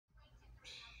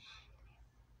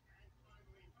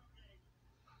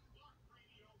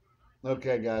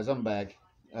Okay, guys, I'm back.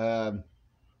 Um,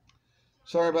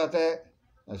 Sorry about that.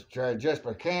 Let's try to adjust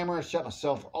my camera, shut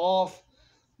myself off.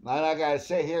 Now I gotta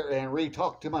sit here and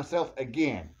re-talk to myself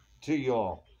again to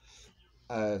y'all.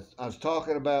 I was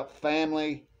talking about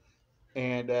family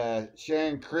and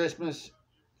sharing Christmas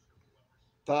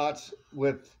thoughts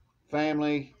with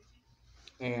family,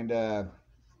 and the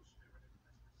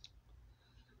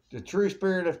true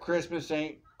spirit of Christmas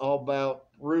ain't all about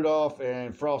Rudolph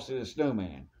and Frosty the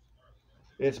Snowman.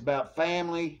 It's about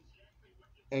family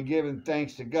and giving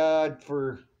thanks to God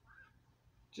for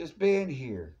just being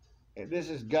here. And this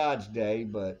is God's day,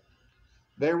 but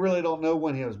they really don't know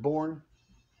when he was born.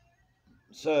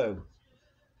 So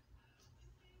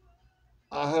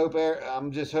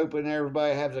I'm just hoping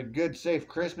everybody has a good, safe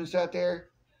Christmas out there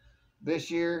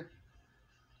this year.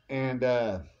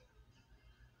 And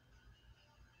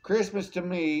Christmas to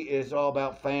me is all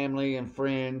about family and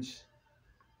friends.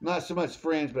 Not so much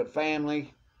friends, but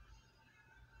family.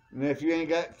 And if you ain't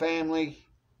got family,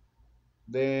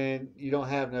 then you don't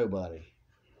have nobody.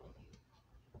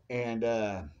 And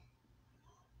I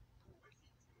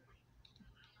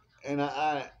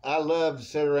love to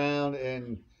sit around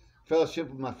and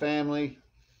fellowship with my family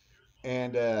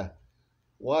and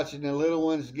watching the little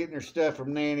ones getting their stuff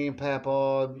from Nanny and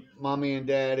Papa, Mommy and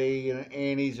Daddy, and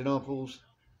aunties and uncles,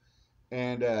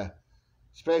 and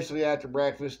especially after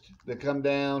breakfast, they come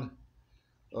down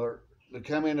or they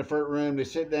come in the front room, they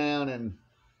sit down and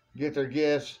get their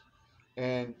gifts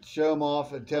and show them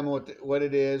off and tell them what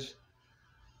it is.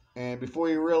 And before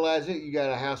you realize it, you got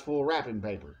a house full of wrapping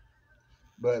paper.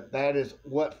 But that is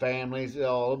what families is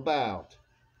all about.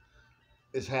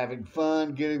 Is having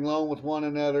fun, getting along with one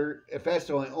another. If that's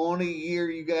the only year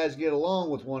you guys get along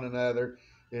with one another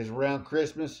is around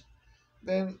Christmas,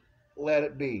 then let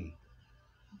it be.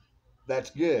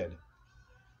 That's good.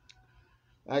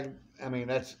 I, I mean,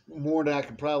 that's more than I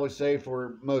could probably say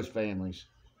for most families.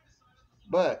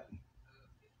 But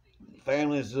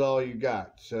families is all you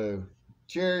got. So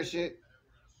cherish it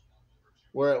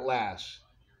where it lasts.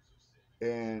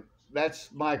 And that's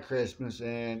my Christmas.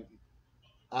 And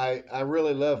I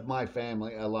really love my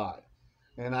family a lot.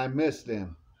 And I miss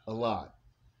them a lot.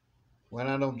 When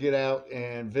I don't get out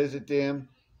and visit them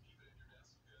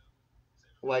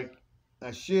like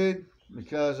I should,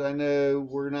 because I know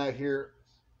we're not here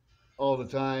all the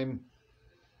time.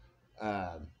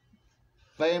 Uh,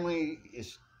 family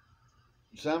is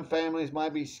some families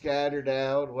might be scattered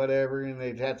out, whatever, and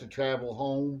they'd have to travel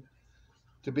home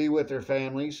to be with their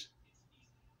families.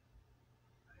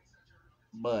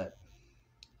 But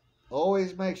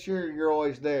always make sure you're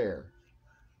always there.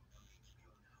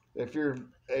 If you're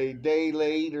a day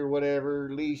late or whatever,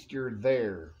 at least you're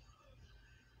there.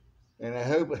 And I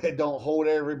hope it don't hold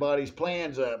everybody's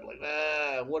plans up.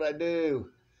 Like, what I do?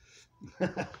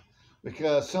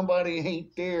 Because somebody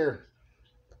ain't there.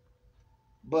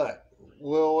 But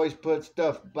we'll always put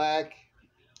stuff back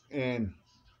and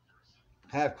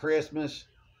have Christmas.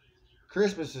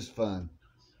 Christmas is fun.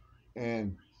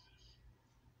 And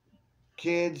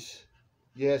kids,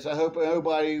 yes, I hope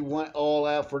nobody went all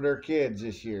out for their kids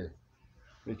this year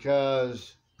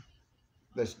because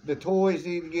the toys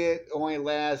they get only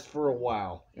last for a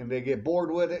while and they get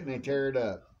bored with it and they tear it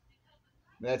up.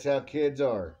 That's how kids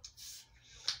are.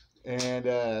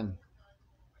 And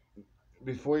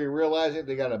before you realize it,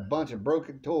 they got a bunch of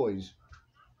broken toys.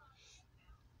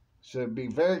 So be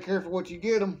very careful what you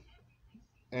get them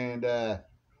and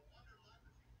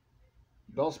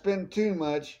don't spend too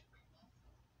much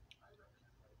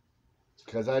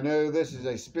because I know this is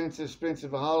a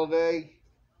expensive holiday,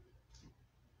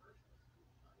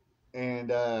 and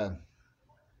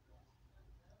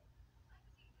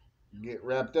get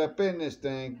wrapped up in this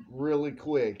thing really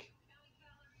quick.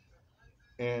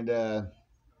 And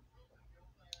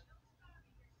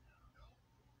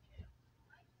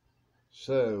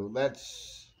so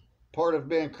that's part of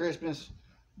being Christmas.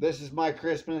 This is my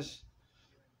Christmas.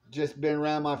 Just been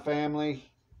around my family,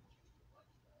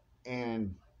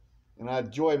 and I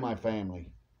enjoy my family,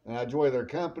 and I enjoy their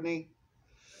company.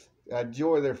 I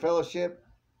enjoy their fellowship,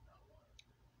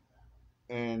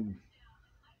 and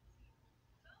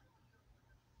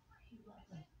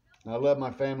I love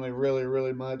my family really,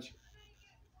 really much.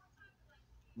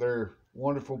 They're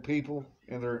wonderful people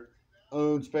in their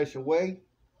own special way,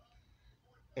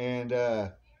 and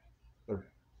and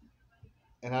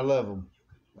I love them.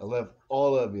 I love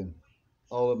all of you,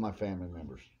 all of my family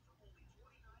members,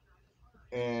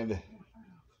 and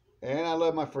I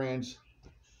love my friends,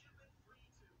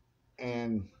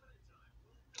 and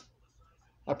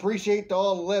I appreciate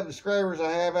all the 11 subscribers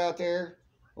I have out there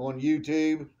on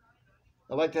YouTube.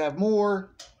 I'd like to have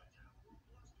more.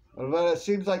 But it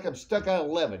seems like I'm stuck at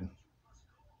 11.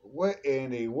 What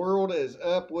in the world is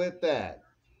up with that?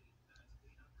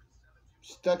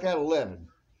 Stuck at 11.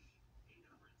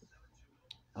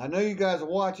 I know you guys are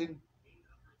watching,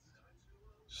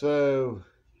 so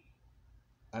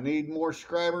I need more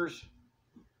subscribers.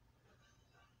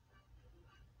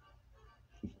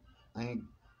 I ain't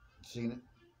seen it.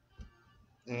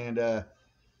 And as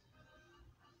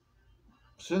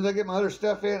soon as I get my other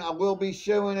stuff in, I will be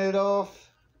showing it off.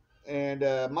 And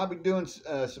might be doing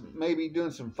maybe doing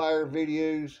some fire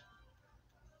videos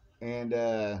and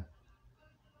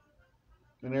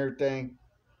everything.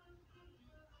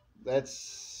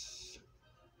 That's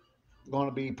going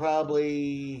to be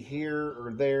probably here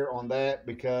or there on that,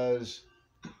 because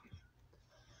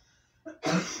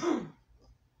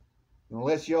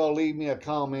unless y'all leave me a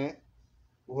comment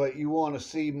what you want to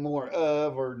see more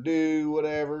of or do,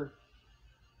 whatever,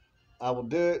 I will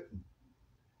do it.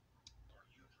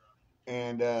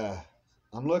 And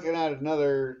I'm looking at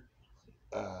another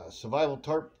survival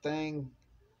tarp thing.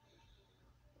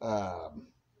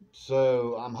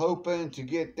 So I'm hoping to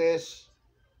get this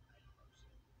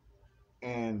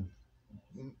and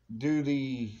do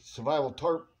the survival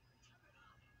tarp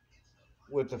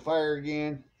with the fire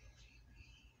again,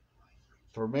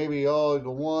 for maybe all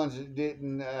the ones that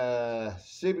didn't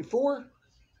see before,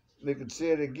 they could see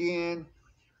it again.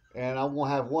 And I'm gonna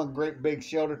have one great big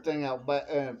shelter thing out back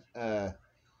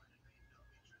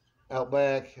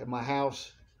at my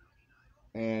house,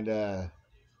 and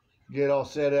get all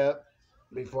set up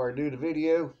before I do the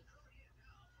video,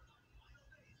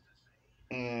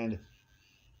 and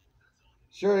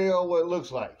show y'all what it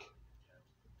looks like,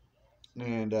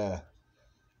 and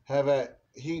have that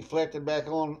heat flected back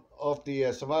on off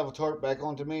the survival tarp back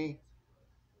onto me.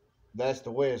 That's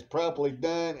the way it's properly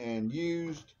done and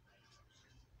used.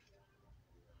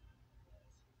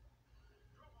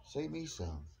 Save me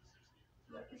some.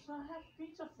 It's not half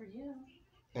pizza for you.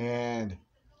 And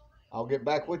I'll get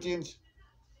back with you.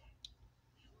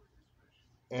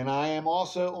 And I am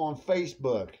also on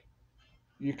Facebook.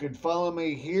 You can follow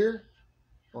me here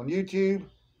on YouTube,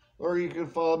 or you can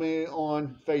follow me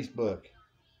on Facebook.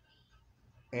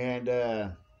 And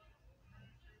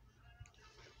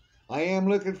I am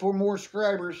looking for more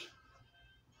subscribers.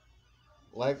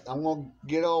 Like, I'm going to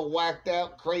get all whacked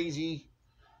out crazy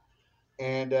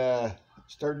and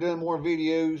start doing more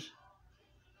videos.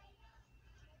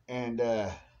 And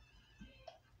I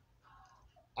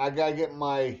got to get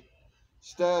my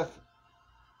stuff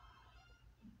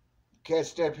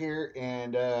catched up here,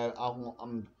 and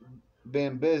I'm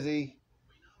been busy.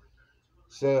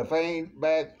 So if I ain't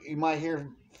back, you might hear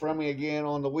from me again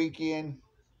on the weekend.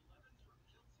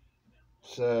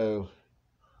 So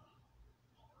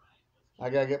I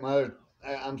gotta get my other,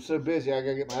 I'm so busy, I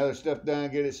gotta get my other stuff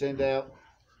done, get it sent out.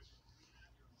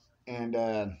 And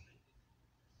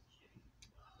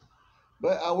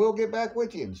but I will get back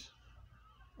with you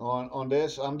on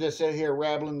this. I'm just sitting here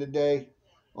rambling today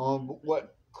on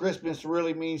what Christmas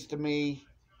really means to me.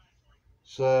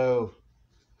 So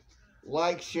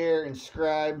like, share, and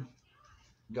subscribe.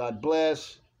 God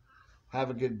bless. Have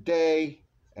a good day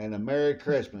and a Merry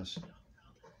Christmas.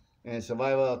 And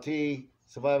Survival LT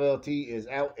is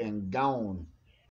out and gone.